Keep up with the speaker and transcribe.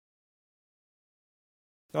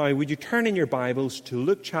Now, would you turn in your Bibles to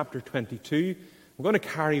Luke chapter 22? We're going to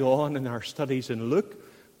carry on in our studies in Luke,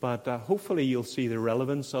 but hopefully you'll see the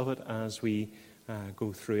relevance of it as we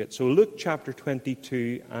go through it. So Luke chapter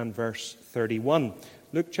 22 and verse 31.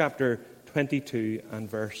 Luke chapter 22 and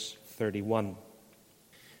verse 31.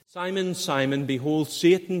 Simon, Simon, behold,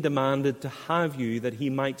 Satan demanded to have you that he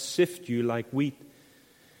might sift you like wheat.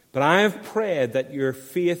 But I have prayed that your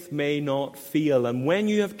faith may not fail, and when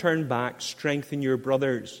you have turned back, strengthen your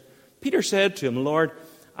brothers. Peter said to him, Lord,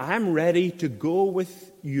 I am ready to go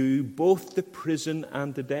with you both to prison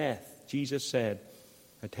and to death. Jesus said,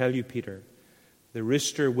 I tell you, Peter, the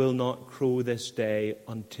rooster will not crow this day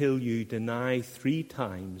until you deny 3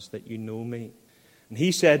 times that you know me. And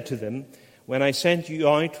he said to them, when I sent you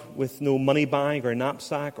out with no money bag or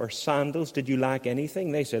knapsack or sandals, did you lack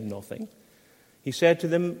anything? They said nothing. He said to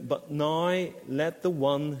them, but now let the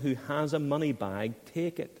one who has a money bag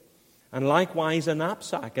take it, and likewise a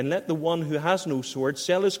knapsack, and let the one who has no sword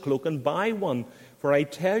sell his cloak and buy one. For I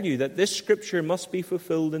tell you that this scripture must be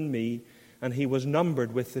fulfilled in me. And he was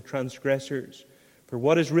numbered with the transgressors. For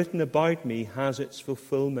what is written about me has its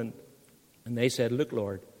fulfillment. And they said, look,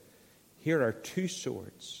 Lord, here are 2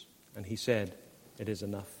 swords. And he said, it is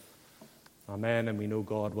enough. Amen. And we know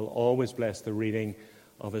God will always bless the reading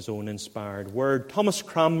of his own inspired word. Thomas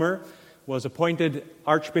Cranmer was appointed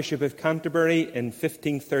Archbishop of Canterbury in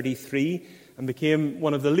 1533 and became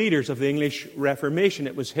one of the leaders of the English Reformation.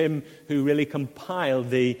 It was him who really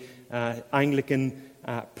compiled the Anglican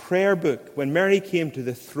prayer book. When Mary came to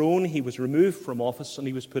the throne, he was removed from office and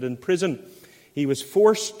he was put in prison. He was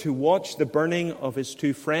forced to watch the burning of his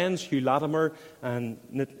 2 friends, Hugh Latimer and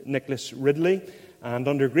Nicholas Ridley. And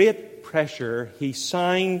under great pressure, he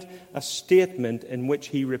signed a statement in which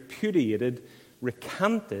he recanted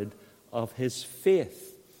of his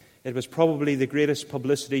faith. It was probably the greatest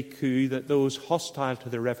publicity coup that those hostile to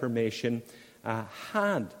the Reformation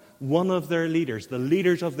had. One of their leaders, the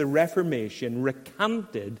leaders of the Reformation,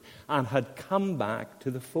 recanted and had come back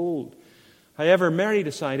to the fold. However, Mary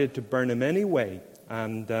decided to burn him anyway.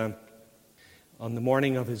 And on the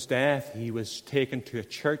morning of his death, he was taken to a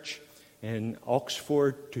church in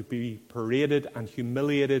Oxford to be paraded and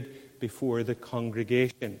humiliated before the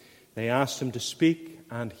congregation. They asked him to speak,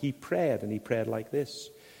 and he prayed like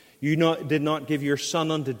this. You did not give your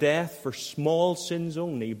Son unto death for small sins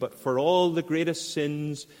only, but for all the greatest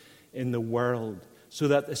sins in the world, so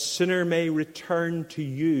that the sinner may return to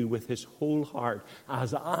you with his whole heart,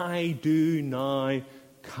 as I do now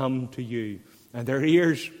come to you. And their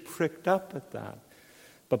ears pricked up at that.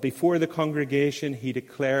 But before the congregation, he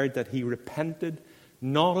declared that he repented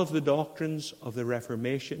not of the doctrines of the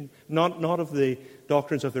Reformation, not of the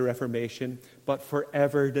doctrines of the Reformation, but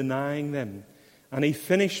forever denying them. And he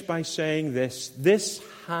finished by saying this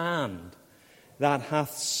hand that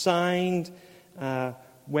hath signed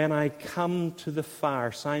when I come to the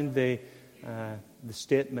fire, signed the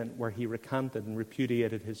statement where he recanted and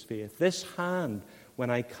repudiated his faith. This hand, when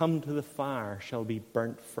I come to the fire, shall be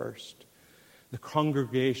burnt first. The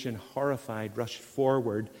congregation, horrified, rushed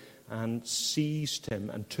forward and seized him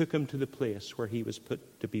and took him to the place where he was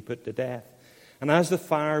put to death. And as the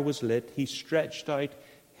fire was lit, he stretched out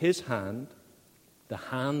his hand, the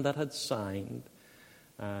hand that had signed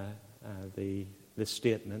the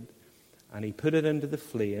statement, and he put it into the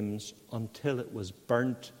flames until it was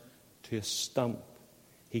burnt to a stump.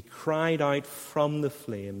 He cried out from the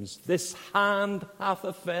flames, this hand hath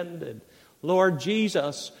offended. Lord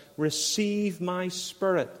Jesus, receive my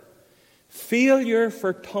spirit. Failure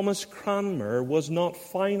for Thomas Cranmer was not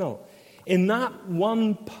final. In that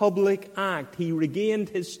one public act, he regained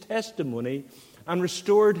his testimony and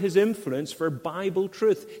restored his influence for Bible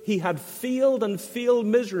truth. He had failed and failed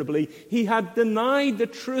miserably. He had denied the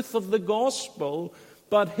truth of the gospel,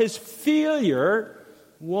 but his failure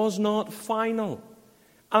was not final.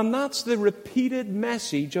 And that's the repeated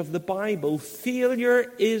message of the Bible.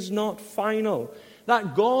 Failure is not final.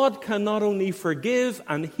 That God can not only forgive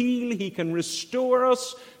and heal, He can restore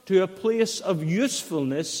us to a place of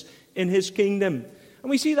usefulness in His kingdom. And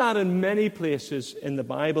we see that in many places in the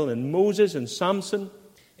Bible, in Moses and Samson,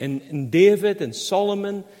 in David and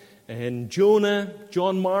Solomon, in Jonah,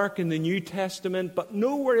 John Mark in the New Testament. But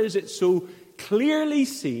nowhere is it so clearly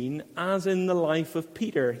seen as in the life of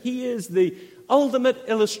Peter. He is the ultimate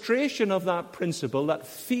illustration of that principle, that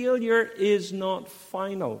failure is not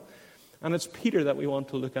final. And it's Peter that we want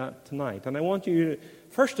to look at tonight. And I want you,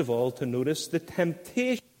 first of all, to notice the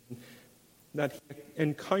temptation that he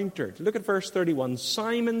encountered. Look at verse 31.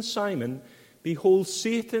 Simon, Simon, behold,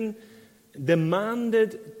 Satan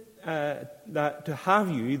demanded that to have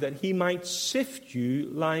you, that he might sift you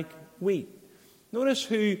like wheat. Notice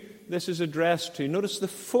who this is addressed to. Notice the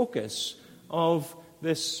focus of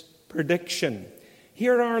this prediction.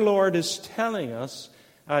 Here our Lord is telling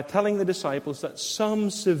the disciples that some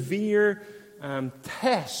severe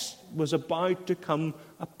test was about to come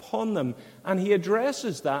upon them. And he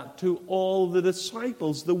addresses that to all the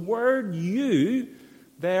disciples. The word you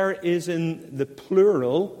there is in the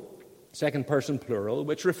plural, second person plural,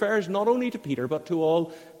 which refers not only to Peter but to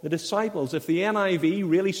all the disciples. If the NIV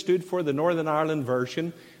really stood for the Northern Ireland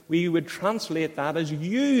version, we would translate that as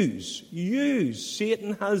yous. Yous.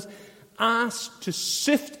 Satan has asked to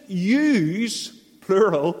sift yous,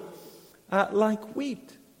 plural, like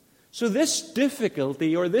wheat. So this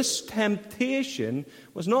difficulty or this temptation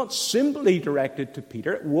was not simply directed to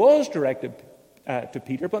Peter. It was directed to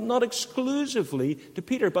Peter, but not exclusively to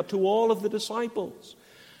Peter, but to all of the disciples.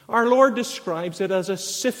 Our Lord describes it as a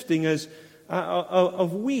sifting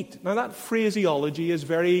of wheat. Now that phraseology is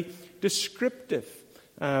very descriptive.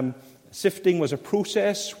 Sifting was a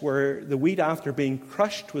process where the wheat, after being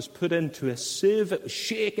crushed, was put into a sieve. It was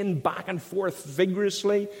shaken back and forth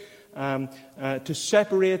vigorously to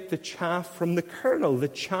separate the chaff from the kernel. The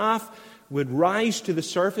chaff would rise to the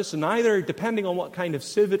surface, and either, depending on what kind of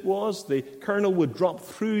sieve it was, the kernel would drop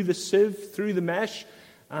through the sieve, through the mesh,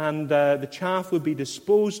 and the chaff would be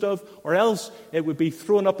disposed of, or else it would be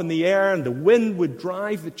thrown up in the air, and the wind would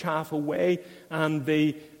drive the chaff away, and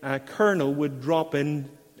the kernel would drop in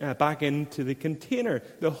back into the container.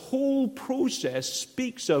 The whole process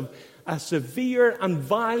speaks of a severe and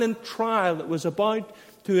violent trial that was about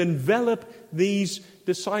to envelop these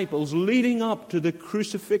disciples leading up to the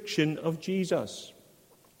crucifixion of Jesus.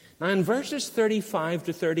 Now in verses 35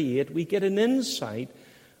 to 38, we get an insight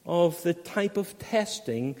of the type of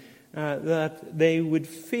testing that they would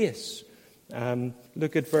face.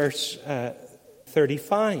 Look at verse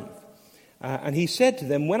 35. And he said to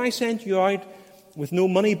them, "When I sent you out with no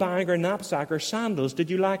money bag or knapsack or sandals, did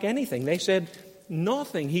you lack anything?" They said,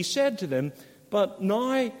 "Nothing." He said to them, "But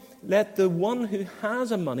now let the one who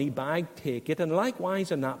has a money bag take it, and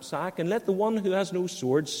likewise a knapsack, and let the one who has no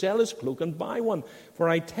sword sell his cloak and buy one. For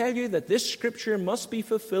I tell you that this scripture must be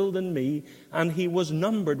fulfilled in me." And he was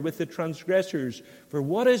numbered with the transgressors. For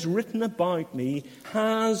what is written about me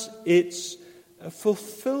has its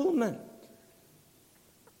fulfillment.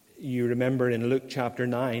 You remember in Luke chapter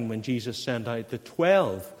 9 when Jesus sent out the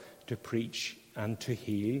 12 to preach and to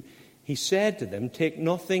heal. He said to them, "Take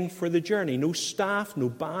nothing for the journey, no staff, no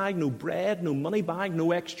bag, no bread, no money bag,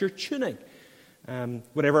 no extra tunic.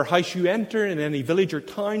 Whatever house you enter in any village or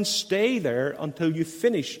town, stay there until you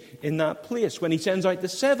finish in that place." When he sends out the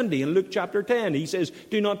 70 in Luke chapter 10, he says,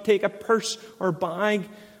 "Do not take a purse or bag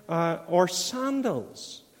or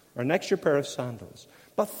sandals, or an extra pair of sandals."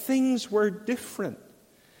 But things were different.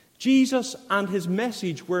 Jesus and his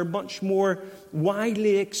message were much more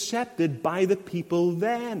widely accepted by the people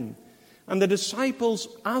then. And the disciples,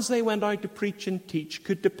 as they went out to preach and teach,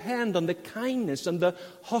 could depend on the kindness and the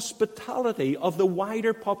hospitality of the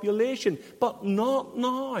wider population. But not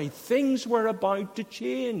now. Things were about to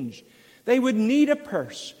change. They would need a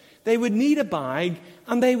purse, they would need a bag,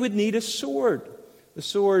 and they would need a sword. The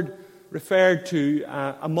sword referred to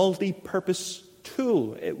a multi-purpose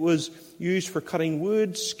tool. It was used for cutting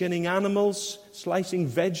wood, skinning animals, slicing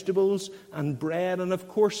vegetables and bread, and of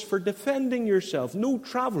course for defending yourself. No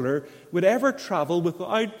traveler would ever travel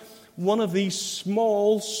without one of these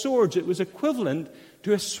small swords. It was equivalent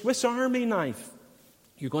to a Swiss Army knife.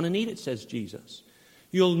 You're going to need it, says Jesus.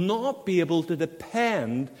 You'll not be able to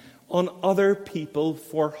depend on other people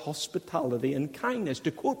for hospitality and kindness.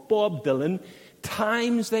 To quote Bob Dylan,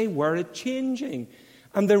 times they were a-changing.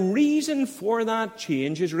 And the reason for that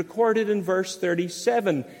change is recorded in verse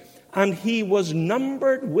 37. "And he was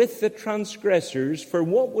numbered with the transgressors, for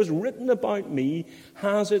what was written about me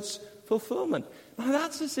has its fulfillment." Now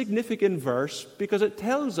that's a significant verse because it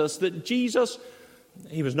tells us that Jesus,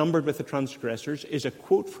 he was numbered with the transgressors, is a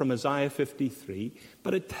quote from Isaiah 53.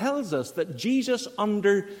 But it tells us that Jesus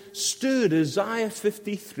understood Isaiah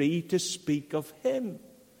 53 to speak of him.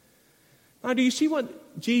 Now do you see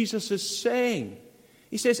what Jesus is saying?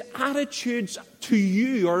 He says, attitudes to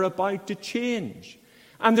you are about to change.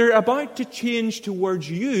 And they're about to change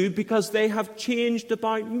towards you because they have changed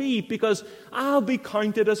about me. Because I'll be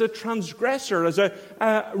counted as a transgressor, as a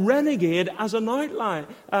renegade, as an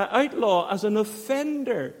outlaw, as an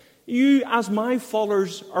offender. You, as my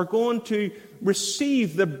followers, are going to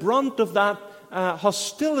receive the brunt of that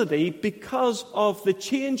hostility because of the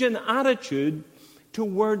change in attitude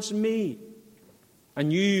towards me.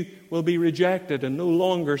 And you will be rejected and no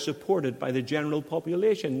longer supported by the general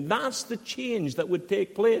population. That's the change that would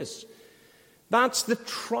take place. That's the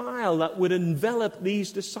trial that would envelop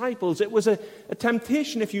these disciples. It was a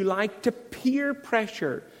temptation, if you like, to peer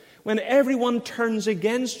pressure. When everyone turns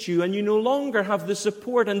against you and you no longer have the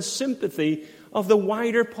support and sympathy of the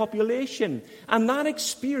wider population. And that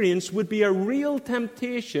experience would be a real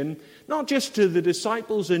temptation, not just to the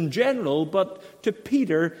disciples in general, but to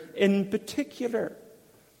Peter in particular.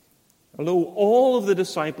 Although all of the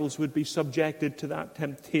disciples would be subjected to that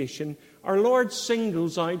temptation, our Lord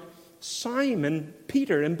singles out Simon,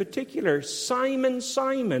 Peter in particular. Simon,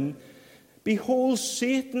 Simon, behold,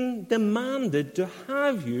 Satan demanded to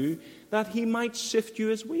have you that he might sift you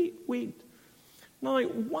as wheat. Now,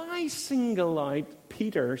 why single out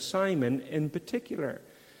Peter, Simon in particular?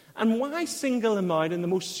 And why single him out in the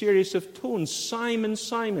most serious of tones? Simon,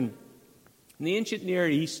 Simon. In the ancient Near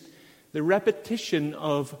East, the repetition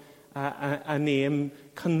of a name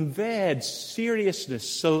conveyed seriousness,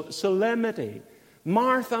 solemnity.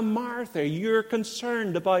 Martha, Martha, you're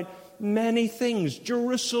concerned about many things.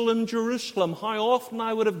 Jerusalem, Jerusalem, how often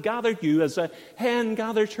I would have gathered you as a hen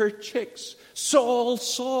gathers her chicks. Saul,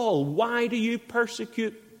 Saul, why do you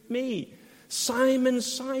persecute me? Simon,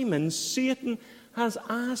 Simon, Satan has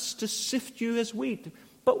asked to sift you as wheat.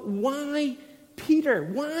 But why Peter?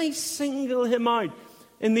 Why single him out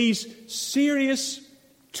in these serious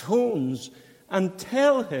tones and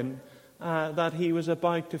tell him that he was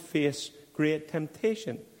about to face great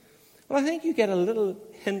temptation? Well, I think you get a little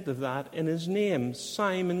hint of that in his name,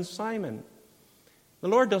 Simon, Simon. The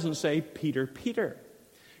Lord doesn't say Peter, Peter.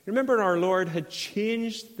 Remember, our Lord had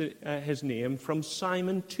changed his name from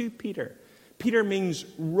Simon to Peter. Peter means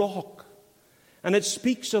rock, and it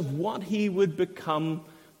speaks of what he would become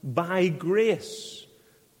by grace.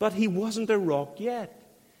 But he wasn't a rock yet.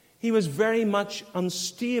 He was very much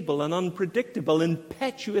unstable and unpredictable,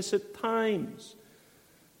 impetuous at times.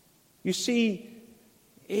 You see,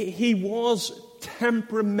 he was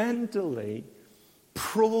temperamentally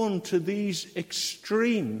prone to these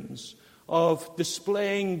extremes of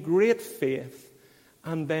displaying great faith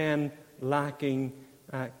and then lacking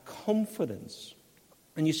confidence.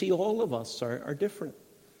 And you see, all of us are different.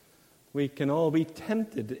 We can all be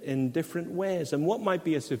tempted in different ways. And what might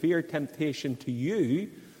be a severe temptation to you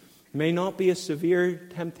may not be a severe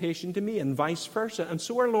temptation to me, and vice versa. And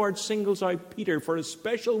so our Lord singles out Peter for a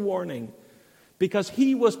special warning, because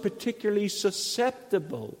he was particularly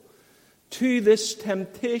susceptible to this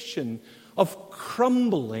temptation of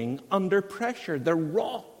crumbling under pressure. The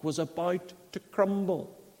rock was about to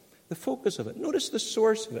crumble. The focus of it. Notice the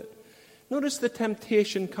source of it. Notice the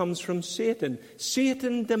temptation comes from Satan.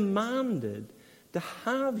 Satan demanded to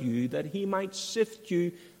have you that he might sift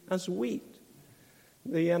you as wheat.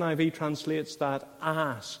 The NIV translates that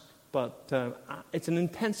ask, but it's an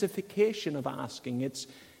intensification of asking. It's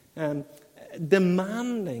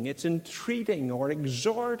demanding, it's entreating or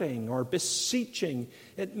exhorting or beseeching.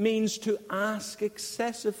 It means to ask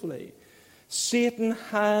excessively. Satan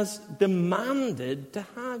has demanded to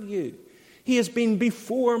have you. He has been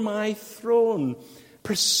before my throne,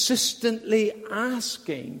 persistently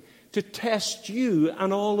asking to test you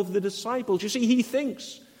and all of the disciples. You see, he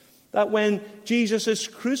thinks that when Jesus is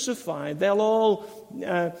crucified, they'll all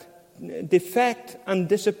defect and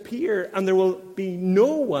disappear, and there will be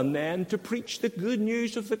no one then to preach the good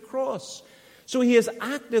news of the cross. So he is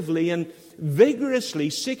actively and vigorously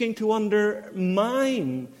seeking to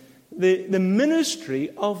undermine the ministry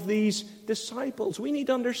of these disciples. We need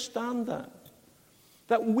to understand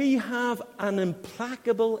that we have an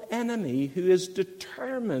implacable enemy who is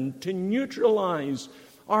determined to neutralize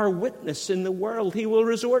our witness in the world. He will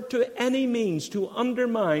resort to any means to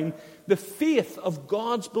undermine the faith of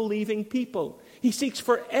God's believing people. He seeks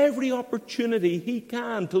for every opportunity he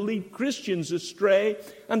can to lead Christians astray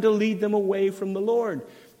and to lead them away from the Lord.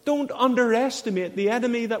 Don't underestimate the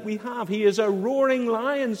enemy that we have. He is a roaring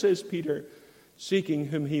lion, says Peter, seeking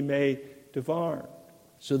whom he may devour.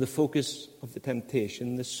 So the focus of the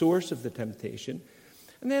temptation, the source of the temptation.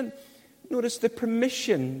 And then notice the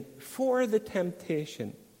permission for the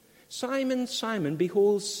temptation. Simon, Simon,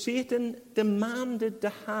 behold, Satan demanded to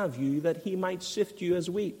have you that he might sift you as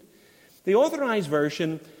wheat. The Authorized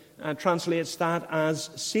Version translates that as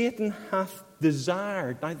Satan hath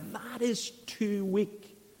desired. Now that is too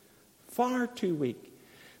weak, far too weak.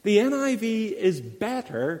 The NIV is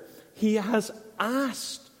better. He has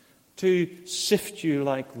asked to sift you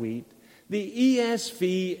like wheat. The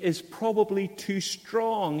ESV is probably too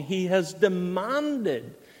strong. He has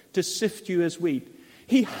demanded to sift you as wheat.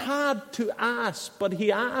 He had to ask, but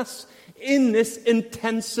he asks in this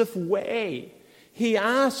intensive way. He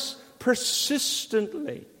asks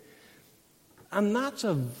persistently. And that's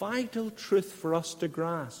a vital truth for us to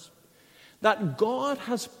grasp. that God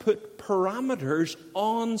has put parameters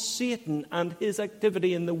on Satan and his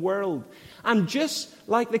activity in the world. And just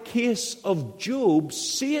like the case of Job,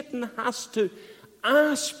 Satan has to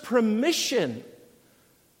ask permission.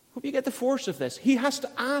 Hope you get the force of this. He has to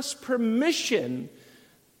ask permission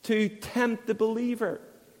to tempt the believer.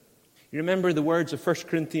 You remember the words of 1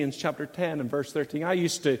 Corinthians chapter 10 and verse 13. I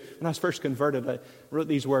used to, when I was first converted, I wrote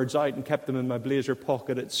these words out and kept them in my blazer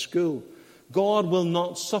pocket at school. God will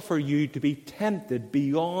not suffer you to be tempted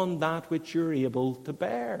beyond that which you're able to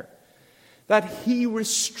bear. That he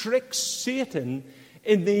restricts Satan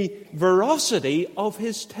in the veracity of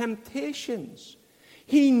his temptations.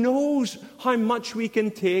 He knows how much we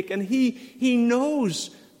can take, and he knows,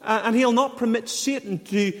 and he'll not permit Satan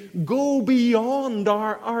to go beyond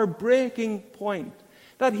our breaking point.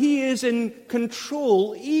 That he is in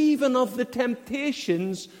control even of the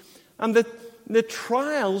temptations and the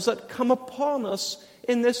trials that come upon us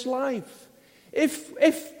in this life. If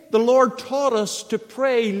the Lord taught us to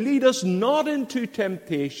pray, lead us not into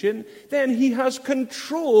temptation, then he has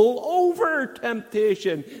control over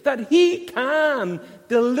temptation, that he can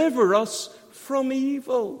deliver us from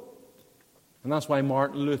evil. And that's why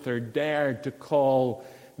Martin Luther dared to call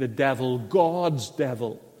the devil God's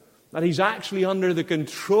devil, that he's actually under the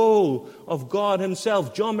control of God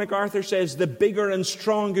himself. John MacArthur says, the bigger and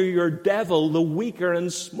stronger your devil, the weaker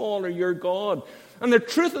and smaller your God. And the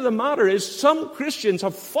truth of the matter is, some Christians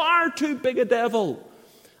have far too big a devil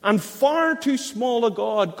and far too small a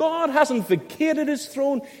God. God hasn't vacated his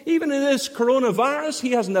throne. Even in this coronavirus,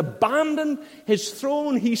 he hasn't abandoned his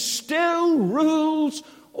throne. He still rules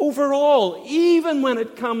over all, even when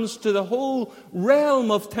it comes to the whole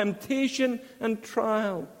realm of temptation and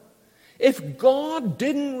trial. If God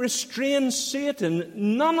didn't restrain Satan,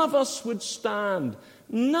 none of us would stand.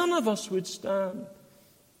 None of us would stand.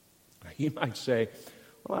 You might say,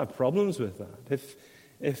 well, I have problems with that.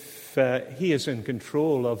 If he is in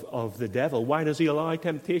control of the devil, why does he allow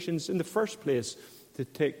temptations in the first place to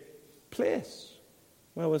take place?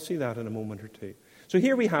 Well, we'll see that in a moment or two. So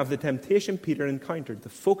here we have the temptation Peter encountered. The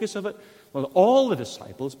focus of it, well, all the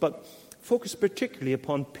disciples, but focus particularly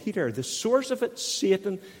upon Peter. The source of it,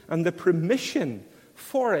 Satan, and the permission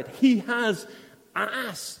for it. He has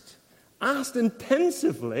asked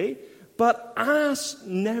intensively, but asked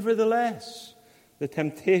nevertheless, the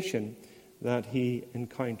temptation that he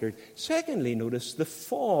encountered. Secondly, notice the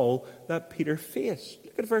fall that Peter faced.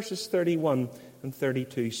 Look at verses 31 and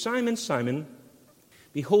 32. Simon, Simon,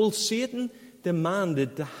 behold, Satan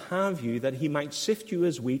demanded to have you that he might sift you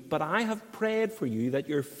as wheat, but I have prayed for you that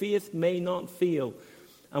your faith may not fail.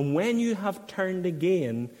 And when you have turned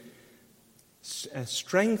again,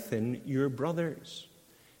 strengthen your brothers.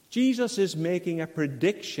 Jesus is making a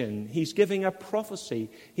prediction. He's giving a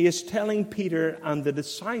prophecy. He is telling Peter and the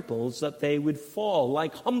disciples that they would fall.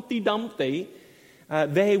 Like Humpty Dumpty,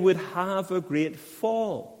 they would have a great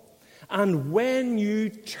fall. And when you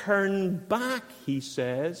turn back, he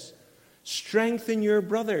says, strengthen your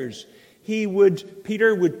brothers.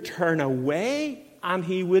 Peter would turn away and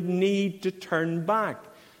he would need to turn back.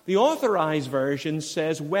 The Authorized Version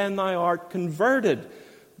says, when thou art converted.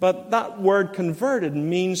 But that word converted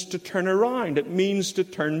means to turn around. It means to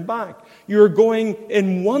turn back. You're going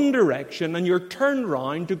in one direction and you're turned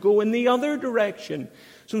around to go in the other direction.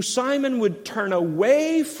 So Simon would turn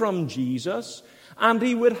away from Jesus and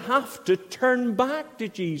he would have to turn back to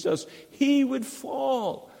Jesus. He would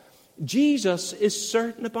fall. Jesus is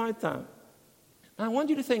certain about that. Now, I want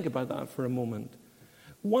you to think about that for a moment.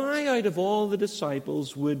 Why, out of all the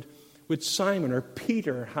disciples, would Simon or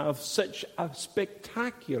Peter have such a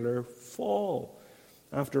spectacular fall?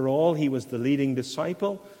 After all, he was the leading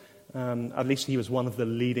disciple. At least he was one of the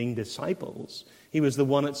leading disciples. He was the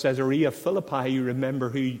one at Caesarea Philippi. You remember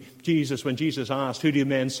when Jesus asked, who do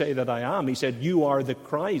men say that I am? He said, you are the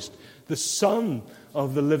Christ, the Son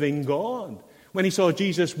of the living God. When he saw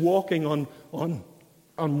Jesus walking on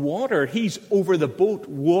water, he's over the boat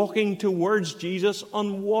walking towards Jesus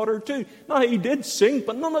on water too. Now, he did sink,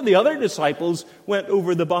 but none of the other disciples went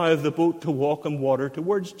over the bow of the boat to walk on water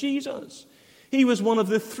towards Jesus. He was one of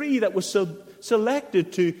the three that was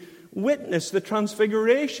selected to witness the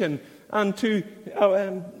transfiguration and to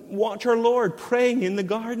watch our Lord praying in the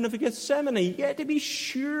Garden of Gethsemane. Yet to be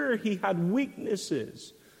sure, he had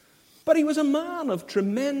weaknesses. But he was a man of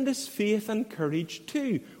tremendous faith and courage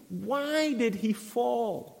too. Why did he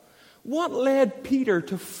fall? What led Peter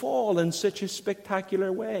to fall in such a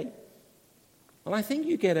spectacular way? Well, I think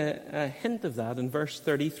you get a hint of that in verse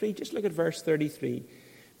 33. Just look at verse 33.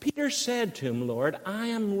 Peter said to him, Lord, I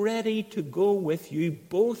am ready to go with you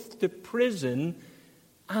both to prison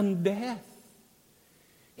and death.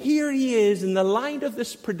 Here he is in the light of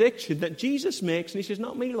this prediction that Jesus makes, and he says,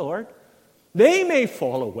 not me, Lord. They may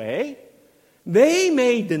fall away. They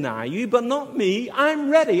may deny you, but not me. I'm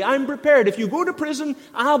ready. I'm prepared. If you go to prison,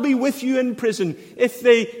 I'll be with you in prison. If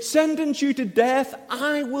they sentence you to death,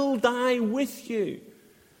 I will die with you.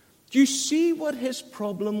 Do you see what his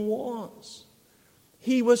problem was?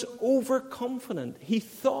 He was overconfident. He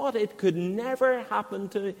thought it could never happen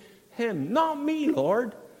to him. Not me,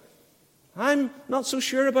 Lord. I'm not so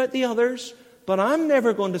sure about the others, but I'm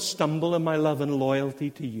never going to stumble in my love and loyalty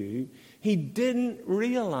to you. He didn't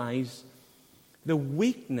realize the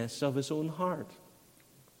weakness of his own heart.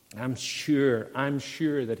 I'm sure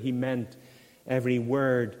that he meant every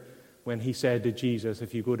word when he said to Jesus,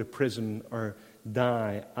 if you go to prison or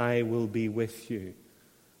die, I will be with you.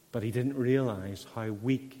 But he didn't realize how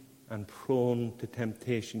weak and prone to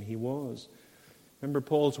temptation he was. Remember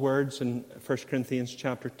Paul's words in 1 Corinthians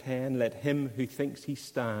chapter 10, let him who thinks he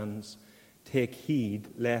stands take heed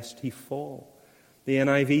lest he fall. The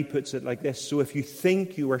NIV puts it like this, so if you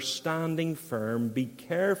think you are standing firm, be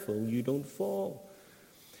careful you don't fall.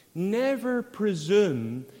 Never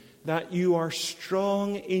presume that you are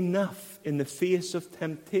strong enough in the face of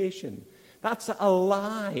temptation. That's a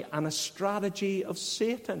lie and a strategy of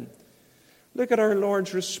Satan. Look at our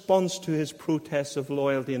Lord's response to his protests of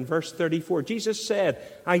loyalty in verse 34. Jesus said,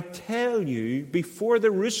 I tell you, before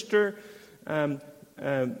the rooster,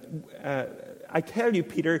 I tell you,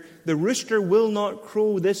 Peter, the rooster will not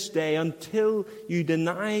crow this day until you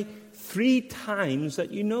deny 3 times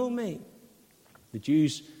that you know me. The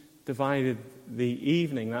Jews divided the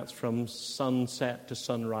evening, that's from sunset to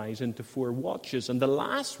sunrise, into 4 watches. And the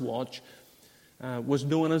last watch was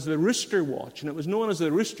known as the rooster watch. And it was known as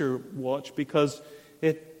the rooster watch because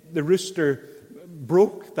the rooster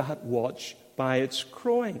broke that watch by its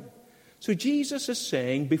crowing. So Jesus is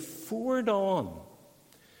saying, before dawn,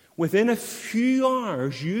 within a few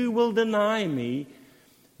hours, you will deny me,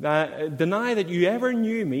 deny that you ever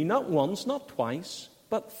knew me, not once, not twice,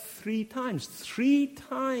 but 3 times. 3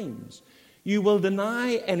 times you will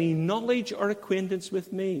deny any knowledge or acquaintance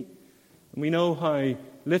with me. And we know how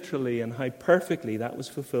literally and how perfectly that was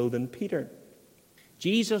fulfilled in Peter.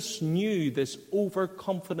 Jesus knew this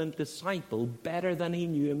overconfident disciple better than he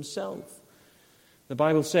knew himself. The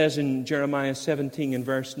Bible says in Jeremiah 17 and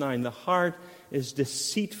verse 9, the heart is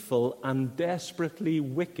deceitful and desperately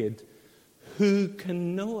wicked. Who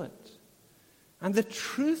can know it? And the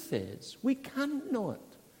truth is, we can't know it.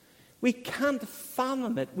 We can't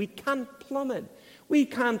fathom it. We can't plumb it. We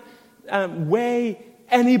can't weigh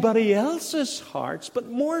anybody else's hearts. But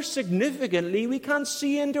more significantly, we can't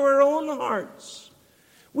see into our own hearts.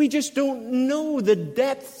 We just don't know the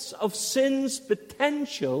depths of sin's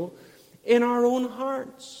potential in our own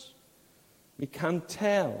hearts. We can't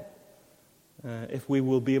tell if we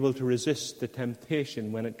will be able to resist the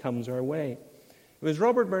temptation when it comes our way. It was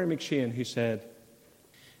Robert Murray McCheyne who said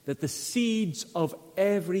that the seeds of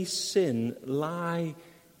every sin lie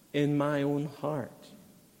in my own heart.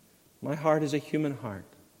 My heart is a human heart.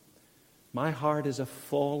 My heart is a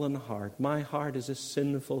fallen heart. My heart is a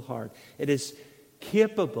sinful heart. It is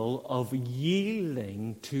capable of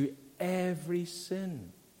yielding to every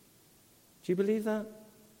sin. Do you believe that?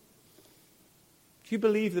 Do you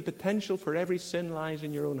believe the potential for every sin lies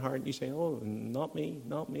in your own heart? And you say, oh, not me,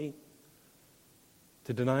 not me.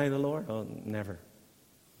 To deny the Lord? Oh, never.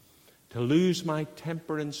 To lose my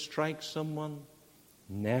temper and strike someone?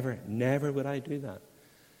 Never, never would I do that.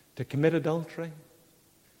 To commit adultery?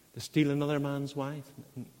 To steal another man's wife?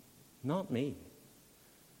 Not me.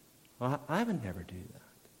 I would never do that.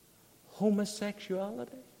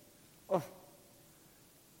 Homosexuality? Oh,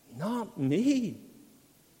 not me.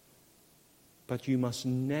 But you must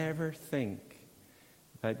never think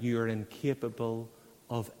that you are incapable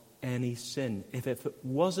of any sin. If it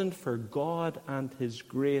wasn't for God and His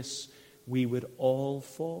grace, we would all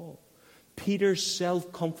fall. Peter's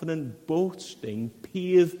self-confident boasting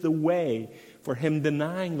paved the way for him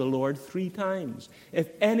denying the Lord 3 times. If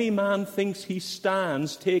any man thinks he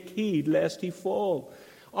stands, take heed lest he fall.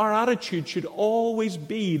 Our attitude should always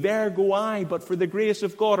be, there go I, but for the grace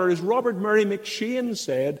of God. Or as Robert Murray McCheyne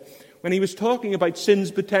said, when he was talking about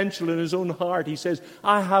sin's potential in his own heart, he says,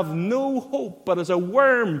 I have no hope but as a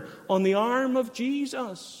worm on the arm of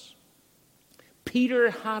Jesus. Peter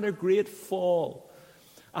had a great fall.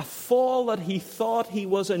 A fall that he thought he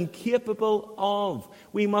was incapable of.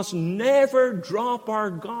 We must never drop our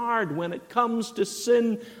guard when it comes to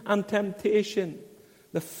sin and temptation.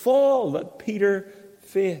 The fall that Peter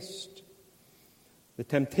faced. The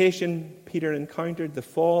temptation Peter encountered, the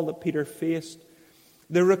fall that Peter faced,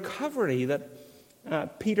 the recovery that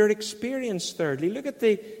Peter experienced, thirdly. Look at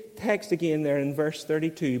the text again there in verse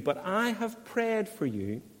 32. But I have prayed for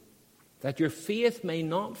you that your faith may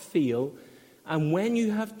not fail, and when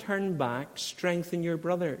you have turned back, strengthen your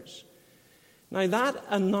brothers. Now that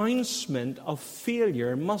announcement of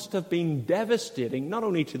failure must have been devastating, not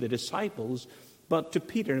only to the disciples, but to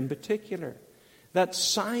Peter in particular. That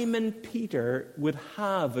Simon Peter would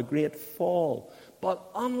have a great fall. But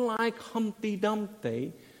unlike Humpty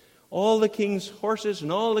Dumpty, all the king's horses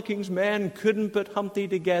and all the king's men couldn't put Humpty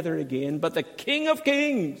together again. But the King of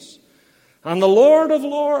Kings and the Lord of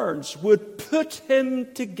Lords would put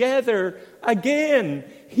him together again.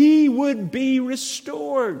 He would be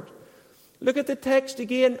restored. Look at the text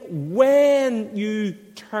again. When you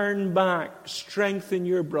turn back, strengthen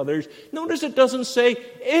your brothers. Notice it doesn't say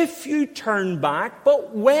if you turn back,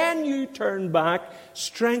 but when you turn back,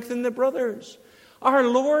 strengthen the brothers. Our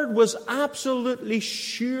Lord was absolutely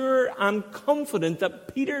sure and confident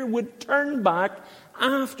that Peter would turn back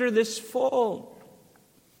after this fall.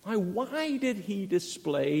 Now, why did he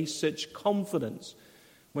display such confidence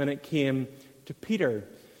when it came to Peter?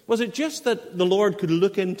 Was it just that the Lord could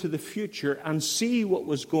look into the future and see what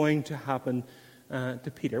was going to happen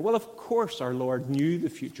to Peter? Well, of course our Lord knew the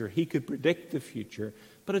future. He could predict the future.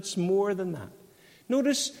 But it's more than that.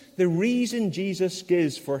 Notice the reason Jesus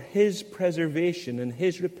gives for his preservation and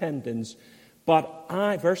his repentance.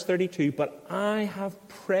 Verse 32, but I have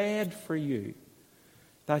prayed for you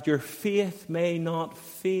that your faith may not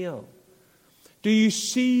fail. Do you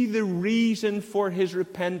see the reason for his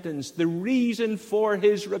repentance, the reason for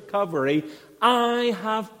his recovery? I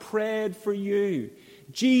have prayed for you.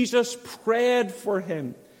 Jesus prayed for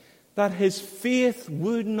him that his faith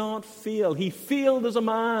would not fail. He failed as a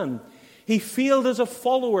man. He failed as a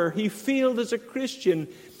follower. He failed as a Christian.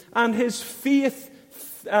 And his faith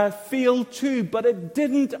failed too, but it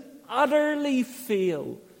didn't utterly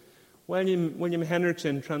fail. William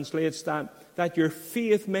Hendrickson translates that your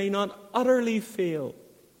faith may not utterly fail.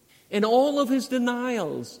 In all of his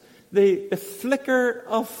denials, the flicker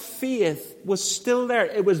of faith was still there.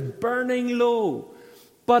 It was burning low.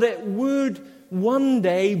 But it would one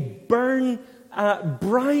day burn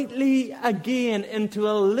brightly again into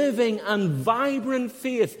a living and vibrant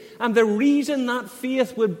faith. And the reason that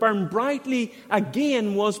faith would burn brightly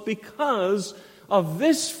again was because of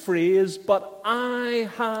this phrase, but I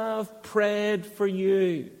have prayed for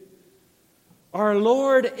you. Our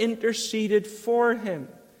Lord interceded for him.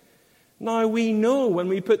 Now we know when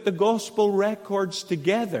we put the gospel records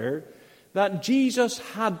together that Jesus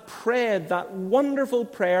had prayed that wonderful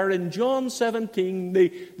prayer in John 17,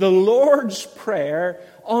 the Lord's Prayer,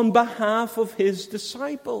 on behalf of his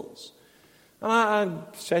disciples. And I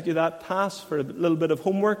set you that task for a little bit of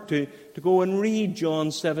homework to go and read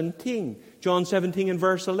John 17. John 17 and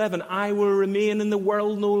verse 11, I will remain in the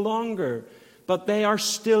world no longer, but they are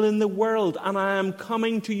still in the world, and I am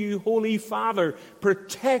coming to you, Holy Father.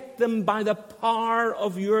 Protect them by the power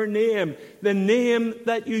of your name, the name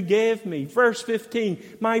that you gave me. Verse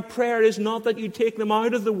 15, my prayer is not that you take them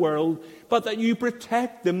out of the world, but that you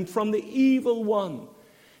protect them from the evil one.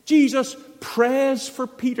 Jesus prays for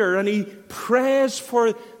Peter, and he prays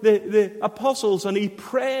for the apostles, and he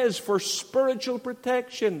prays for spiritual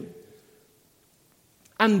protection.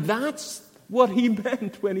 And that's what he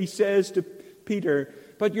meant when he says to Peter,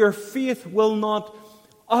 but your faith will not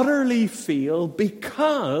utterly fail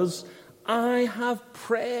because I have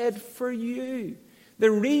prayed for you.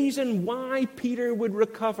 The reason why Peter would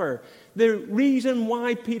recover, the reason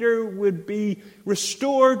why Peter would be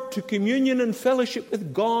restored to communion and fellowship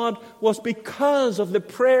with God was because of the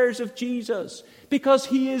prayers of Jesus, because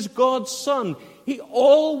he is God's Son. He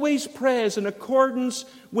always prays in accordance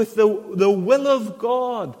with the will of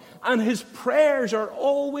God, and his prayers are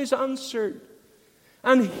always answered.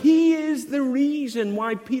 And he is the reason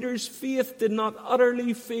why Peter's faith did not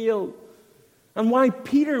utterly fail, and why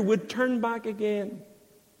Peter would turn back again.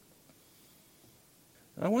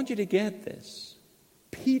 I want you to get this.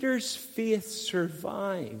 Peter's faith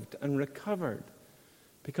survived and recovered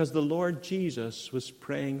because the Lord Jesus was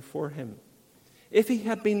praying for him. If he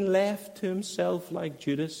had been left to himself like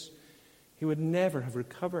Judas, he would never have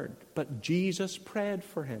recovered. But Jesus prayed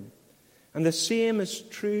for him. And the same is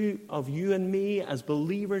true of you and me as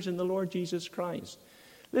believers in the Lord Jesus Christ.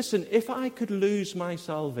 Listen, if I could lose my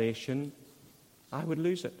salvation, I would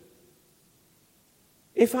lose it.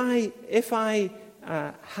 If I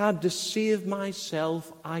had to save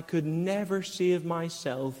myself, I could never save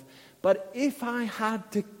myself. But if I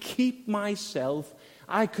had to keep myself,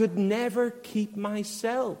 I could never keep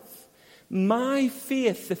myself. My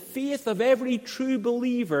faith, the faith of every true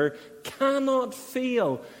believer, cannot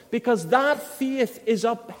fail, because that faith is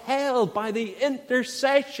upheld by the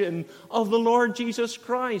intercession of the Lord Jesus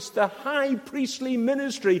Christ, the high priestly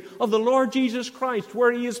ministry of the Lord Jesus Christ,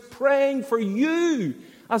 where he is praying for you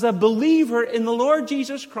as a believer in the Lord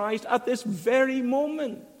Jesus Christ at this very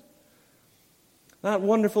moment. That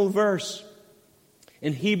wonderful verse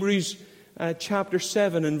in Hebrews chapter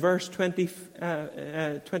 7 and verse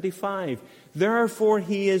 25. Therefore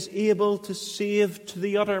he is able to save to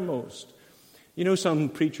the uttermost. You know, some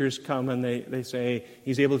preachers come and they say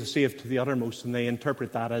he's able to save to the uttermost, and they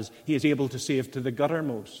interpret that as he is able to save to the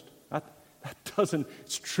guttermost. That doesn't,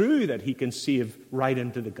 it's true that he can save right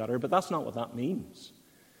into the gutter, but that's not what that means.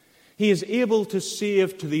 He is able to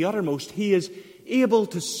save to the uttermost. He is able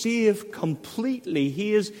to save completely.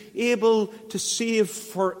 He is able to save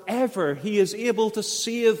forever. He is able to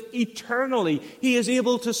save eternally. He is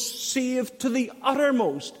able to save to the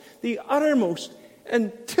uttermost,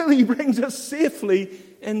 until he brings us safely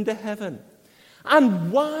into heaven.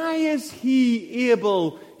 And why is he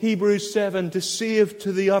able, Hebrews 7, to save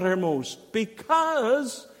to the uttermost?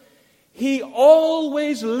 Because he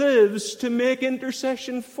always lives to make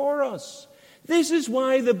intercession for us. This is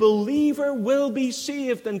why the believer will be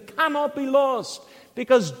saved and cannot be lost,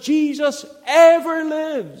 because Jesus ever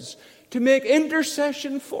lives to make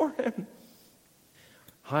intercession for him.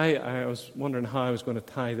 I was wondering how I was going to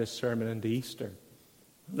tie this sermon into Easter.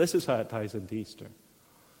 This is how it ties into Easter.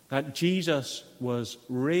 That Jesus was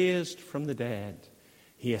raised from the dead.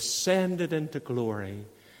 He ascended into glory.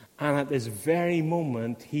 And at this very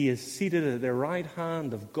moment, he is seated at the right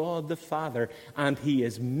hand of God the Father, and he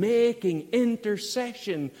is making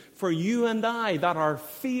intercession for you and I, that our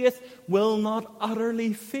faith will not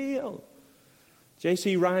utterly fail.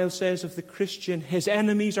 J.C. Ryle says of the Christian, his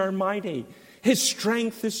enemies are mighty, his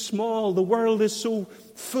strength is small, the world is so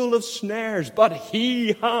full of snares, but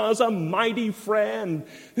he has a mighty friend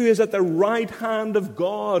who is at the right hand of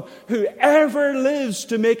God, who ever lives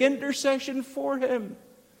to make intercession for him.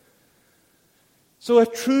 So a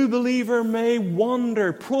true believer may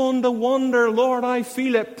wander, prone to wander, Lord, I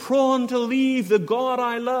feel it, prone to leave the God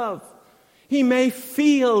I love. He may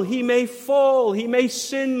feel, he may fall, he may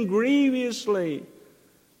sin grievously,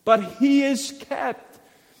 but he is kept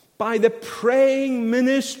by the praying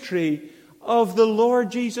ministry of the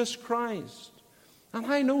Lord Jesus Christ. And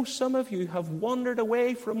I know some of you have wandered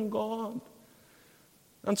away from God.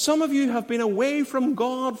 And some of you have been away from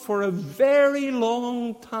God for a very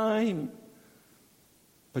long time.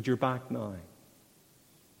 But you're back now.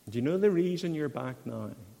 Do you know the reason you're back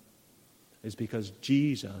now? Is because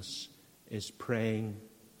Jesus is praying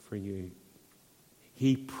for you.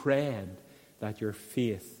 He prayed that your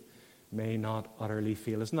faith may not utterly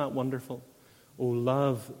fail. Isn't that wonderful? O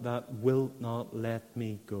love that wilt not let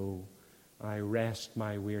me go, I rest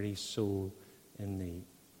my weary soul in thee.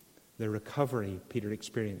 The recovery Peter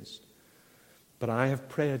experienced. But I have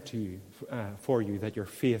prayed to you, for you, that your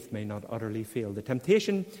faith may not utterly fail. The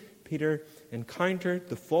temptation Peter encountered,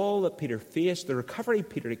 the fall that Peter faced, the recovery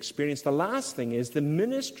Peter experienced. The last thing is the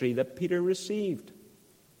ministry that Peter received.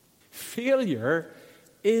 Failure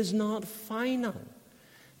is not final.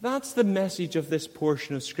 That's the message of this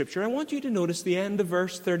portion of Scripture. I want you to notice the end of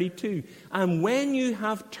verse 32. And when you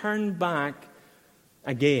have turned back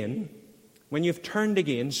again, when you've turned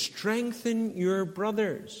again, strengthen your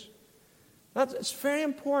brothers. It's very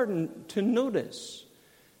important to notice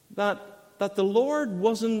that the Lord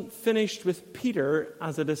wasn't finished with Peter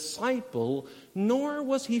as a disciple, nor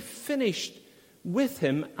was he finished with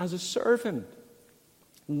him as a servant.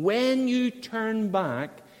 When you turn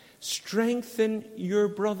back, strengthen your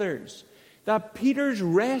brothers. That Peter's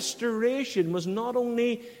restoration was not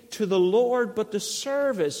only to the Lord, but to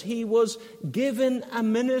service. He was given a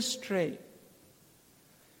ministry.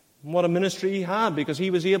 What a ministry he had, because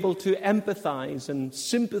he was able to empathize and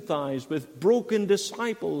sympathize with broken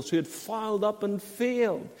disciples who had fouled up and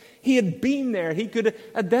failed. He had been there. He could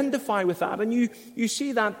identify with that. And you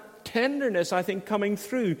see that tenderness, I think, coming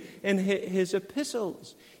through in his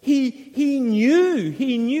epistles. He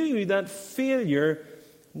knew that failure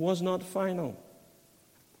was not final.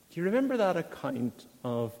 Do you remember that account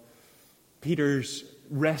of Peter's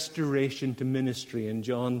restoration to ministry in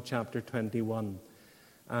John chapter 21?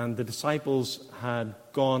 And the disciples had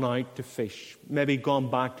gone out to fish, maybe gone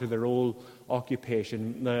back to their old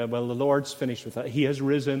occupation. The Lord's finished with that. He has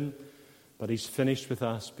risen, but he's finished with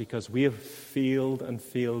us because we have failed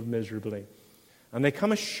miserably. And they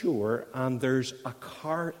come ashore, and there's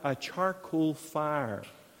a charcoal fire.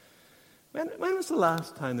 When was the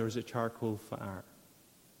last time there was a charcoal fire?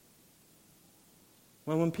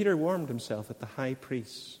 Well, when Peter warmed himself at the high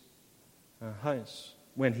priest's house,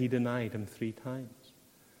 when he denied him 3 times,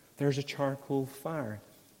 there's a charcoal fire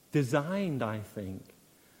designed, I think,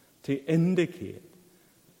 to indicate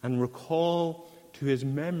and recall to his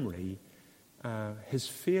memory his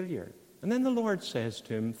failure. And then the Lord says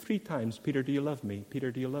to him 3 times, Peter, do you love me?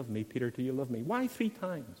 Peter, do you love me? Peter, do you love me? Why 3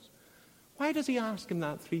 times? Why does he ask him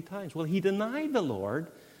that 3 times? Well, he denied the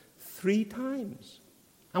Lord 3 times.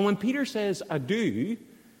 And when Peter says, I do,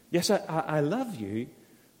 yes, I love you,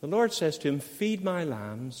 the Lord says to him, feed my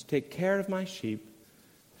lambs, take care of my sheep,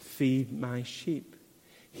 feed my sheep.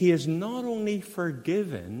 He is not only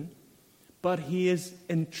forgiven, but he is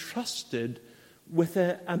entrusted with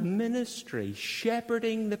a ministry,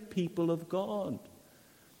 shepherding the people of God.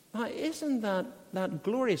 Now, isn't that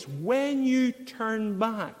glorious? When you turn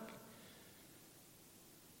back,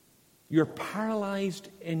 you're paralyzed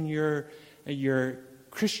in your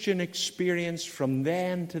Christian experience from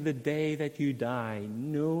then to the day that you die.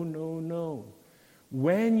 No, no, no.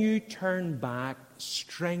 When you turn back,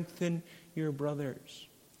 strengthen your brothers.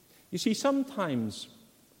 You see, sometimes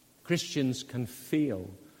Christians can fail,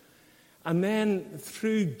 and then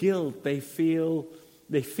through guilt they feel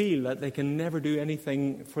that they can never do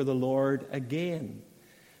anything for the Lord again.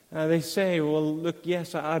 They say, well, look,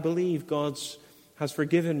 yes, I believe God has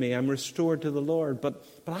forgiven me. I'm restored to the Lord, but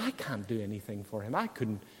I can't do anything for him. I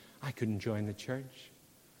couldn't join the church.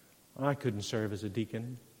 I couldn't serve as a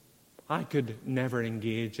deacon. I could never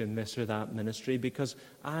engage in this or that ministry because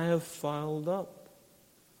I have fouled up.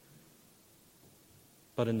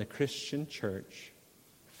 But in the Christian church,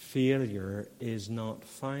 failure is not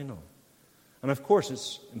final. And of course,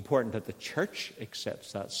 it's important that the church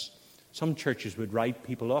accepts that. Some churches would write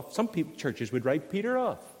people off. Some churches would write Peter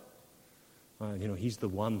off. He's the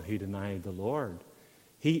one who denied the Lord.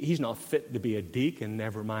 He's not fit to be a deacon,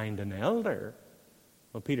 never mind an elder.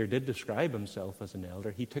 Well, Peter did describe himself as an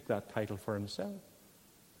elder. He took that title for himself.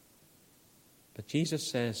 But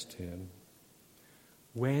Jesus says to him,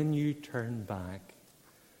 when you turn back,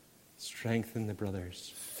 strengthen the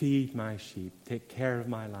brothers, feed my sheep, take care of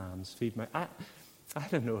my lambs, feed my... I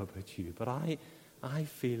don't know about you, but I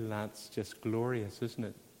feel that's just glorious, isn't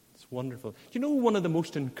it? It's wonderful. Do you know one of the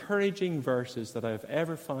most encouraging verses that I've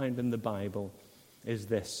ever found in the Bible is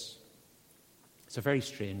this? It's a very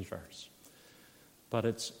strange verse. But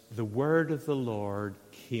it's, the word of the Lord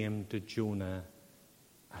came to Jonah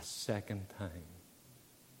a second time.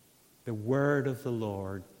 The word of the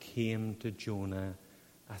Lord came to Jonah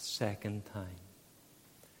a second time.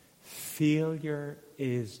 Failure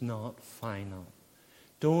is not final.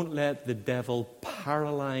 Don't let the devil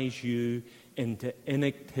paralyze you into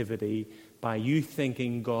inactivity by you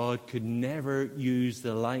thinking God could never use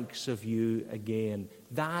the likes of you again.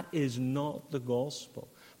 That is not the gospel.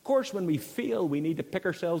 Of course, when we fail, we need to pick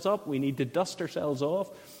ourselves up, we need to dust ourselves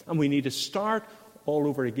off, and we need to start all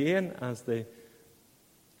over again, as the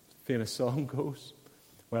famous song goes.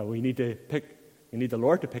 Well, we need the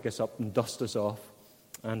Lord to pick us up and dust us off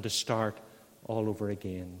and to start all over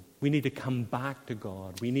again. We need to come back to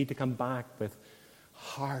God. We need to come back with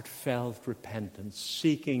heartfelt repentance,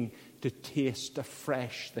 seeking to taste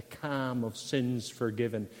afresh the calm of sins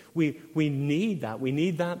forgiven. We need that. We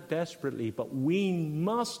need that desperately. But we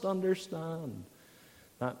must understand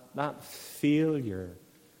that failure,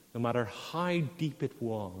 no matter how deep it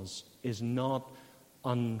was, is not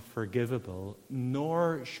unforgivable,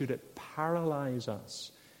 nor should it paralyze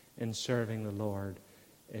us in serving the Lord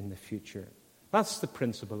in the future. That's the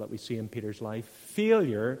principle that we see in Peter's life.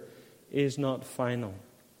 Failure is not final.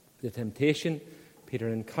 The temptation Peter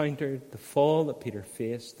encountered, the fall that Peter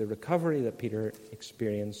faced, the recovery that Peter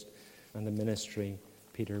experienced, and the ministry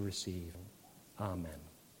Peter received. Amen.